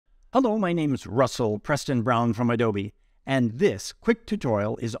Hello, my name is Russell Preston Brown from Adobe, and this quick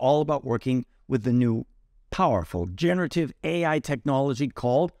tutorial is all about working with the new powerful generative AI technology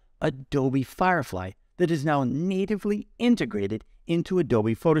called Adobe Firefly that is now natively integrated into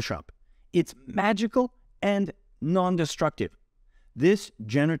Adobe Photoshop. It's magical and non-destructive. This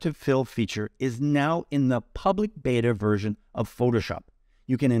Generative Fill feature is now in the public beta version of Photoshop.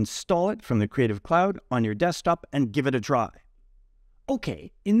 You can install it from the Creative Cloud on your desktop and give it a try.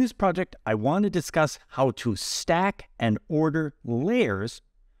 Okay, in this project, I want to discuss how to stack and order layers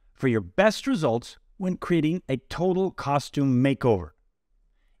for your best results when creating a total costume makeover.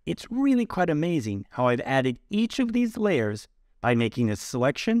 It's really quite amazing how I've added each of these layers by making a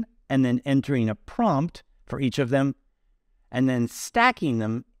selection and then entering a prompt for each of them and then stacking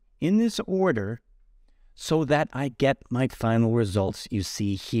them in this order so that I get my final results you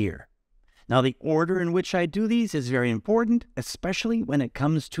see here. Now, the order in which I do these is very important, especially when it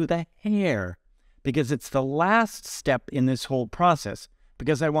comes to the hair, because it's the last step in this whole process,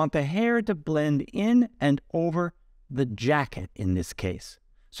 because I want the hair to blend in and over the jacket in this case.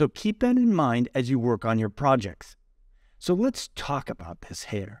 So keep that in mind as you work on your projects. So let's talk about this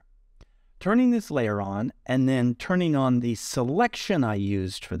hair. Turning this layer on and then turning on the selection I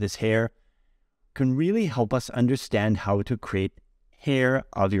used for this hair can really help us understand how to create hair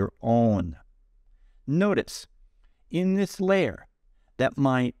of your own. Notice in this layer that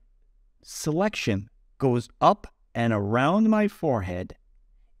my selection goes up and around my forehead,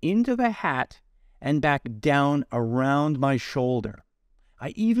 into the hat, and back down around my shoulder. I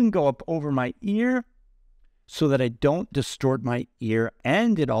even go up over my ear so that I don't distort my ear,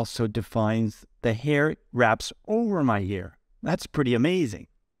 and it also defines the hair wraps over my ear. That's pretty amazing.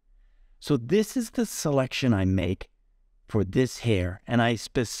 So this is the selection I make for this hair, and I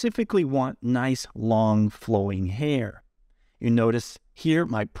specifically want nice, long, flowing hair. You notice here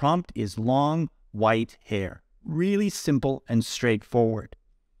my prompt is long, white hair. Really simple and straightforward.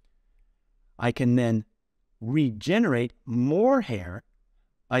 I can then regenerate more hair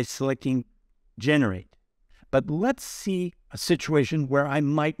by selecting Generate. But let's see a situation where I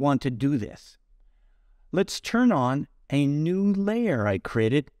might want to do this. Let's turn on a new layer I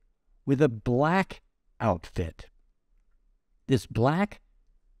created with a black outfit. This black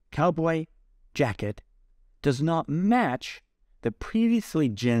cowboy jacket does not match the previously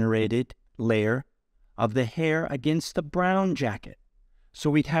generated layer of the hair against the brown jacket. So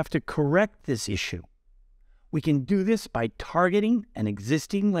we'd have to correct this issue. We can do this by targeting an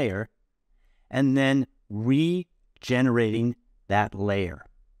existing layer and then regenerating that layer.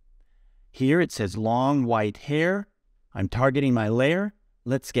 Here it says long white hair. I'm targeting my layer.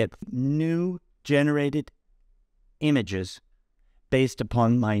 Let's get new generated images based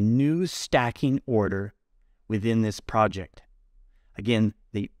upon my new stacking order within this project. Again,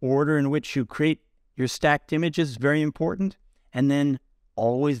 the order in which you create your stacked image is very important, and then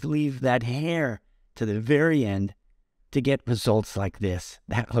always leave that hair to the very end to get results like this.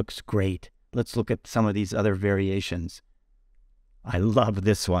 That looks great. Let's look at some of these other variations. I love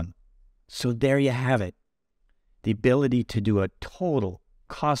this one. So there you have it. The ability to do a total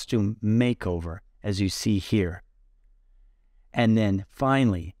costume makeover, as you see here. And then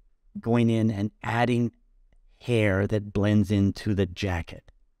finally, going in and adding hair that blends into the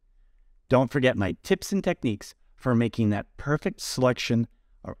jacket. Don't forget my tips and techniques for making that perfect selection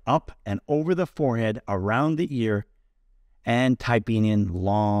up and over the forehead, around the ear, and typing in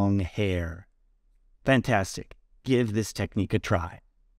long hair. Fantastic. Give this technique a try.